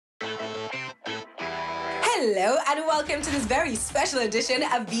Hello and welcome to this very special edition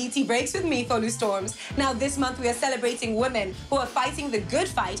of BET Breaks with me, Folu Storms. Now this month we are celebrating women who are fighting the good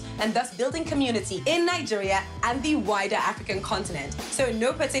fight and thus building community in Nigeria and the wider African continent. So in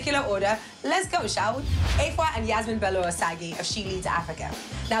no particular order, let's go, shall we? Afua and Yasmin Osagie of She Leads Africa.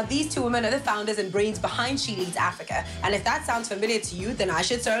 Now these two women are the founders and brains behind She Leads Africa, and if that sounds familiar to you, then I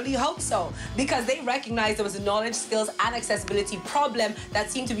should certainly hope so, because they recognize there was a knowledge, skills and accessibility problem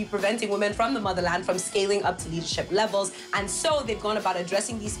that seemed to be preventing women from the motherland from scaling up to leadership levels, and so they've gone about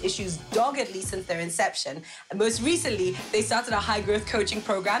addressing these issues doggedly since their inception. And most recently, they started a high-growth coaching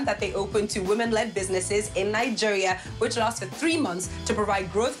program that they opened to women-led businesses in Nigeria, which lasts for 3 months to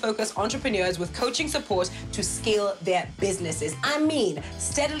provide growth-focused entrepreneurs with coaching support to scale their businesses. I mean,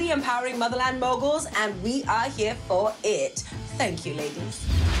 steadily empowering motherland moguls, and we are here for it. Thank you, ladies.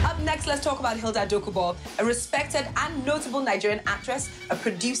 Up next, let's talk about Hilda Dokubo, a respected and notable Nigerian actress, a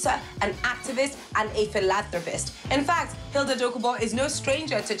producer, an activist, and a philanthropist. In fact, Hilda Dokubo is no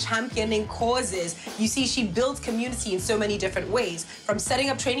stranger to championing causes. You see, she builds community in so many different ways, from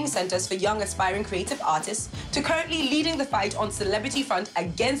setting up training centers for young aspiring creative artists to currently leading the fight on celebrity front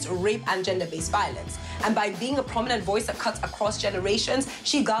against rape and gender-based violence. And by being a prominent voice that cuts across generations,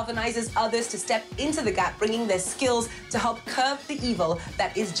 she galvanizes others to step into the gap, bringing their skills to help curb the evil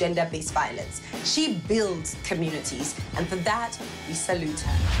that is gender-based violence. She builds communities, and for that, we salute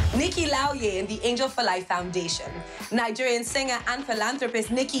her. Nikki Laoye in the Angel for Life Foundation. Nigerian singer and philanthropist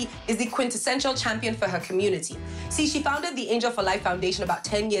Nikki is the quintessential champion for her community. See, she founded the Angel for Life Foundation about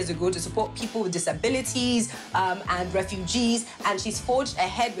 10 years ago to support people with disabilities and refugees, and she's forged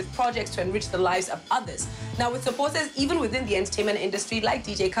ahead with projects to enrich the lives of others. Now, with supporters even within the entertainment industry, like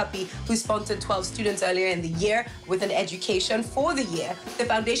DJ Cuppy, who sponsored 12 students earlier in the year with an education for the year, the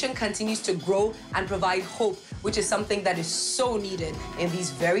foundation continues to grow and provide hope, which is something that is so needed in these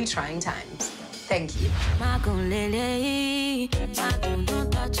very trying times. Thank you.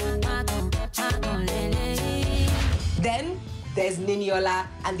 Then there's Niniola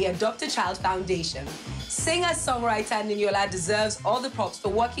and the Adopted Child Foundation. Singer-songwriter Niniola deserves all the props for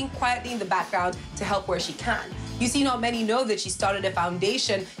working quietly in the background to help where she can. You see, not many know that she started a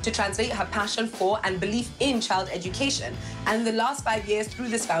foundation to translate her passion for and belief in child education. And in the last 5 years through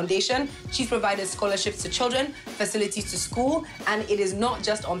this foundation, she's provided scholarships to children, facilities to school, and it is not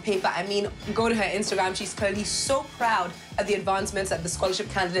just on paper. I mean, go to her Instagram, she's clearly so proud of the advancements that the scholarship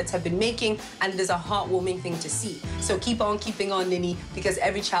candidates have been making, and it is a heartwarming thing to see. So keep on keeping on, Nini, because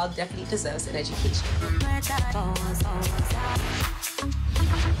every child definitely deserves an education.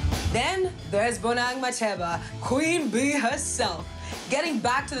 Then there's Bonang Mateba, Queen Bee herself. Getting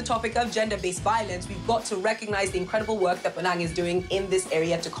back to the topic of gender-based violence, we've got to recognize the incredible work that Bonang is doing in this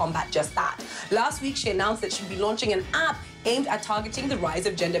area to combat just that. Last week, she announced that she'd be launching an app aimed at targeting the rise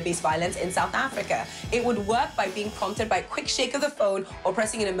of gender-based violence in South Africa. It would work by being prompted by a quick shake of the phone or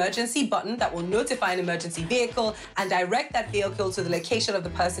pressing an emergency button that will notify an emergency vehicle and direct that vehicle to the location of the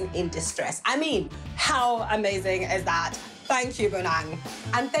person in distress. I mean, how amazing is that? Thank you, Bonang.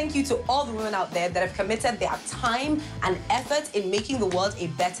 And thank you to all the women out there that have committed their time and effort in making the world a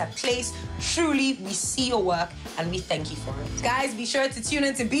better place. Truly, we see your work and we thank you for it. Guys, be sure to tune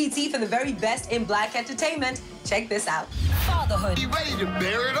into BT for the very best in Black entertainment. Check this out. Fatherhood. Be ready to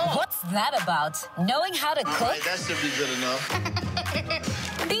bear it all. What's that about? Knowing how to cook? Right, that should be good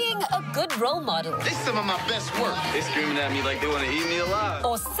enough. Being a good role model? They some of my best work. They screaming at me like they want to eat me alive.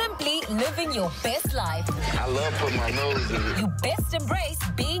 Or simply living your best life? I love putting my nose in it. You best embrace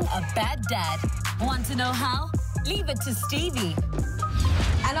being a bad dad. Want to know how? Leave it to Stevie.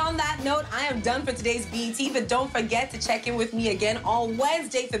 And on that note, I am done for today's BET, but don't forget to check in with me again on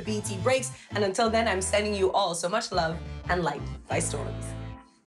Wednesday for BET Breaks. And until then, I'm sending you all so much love and light by Storms.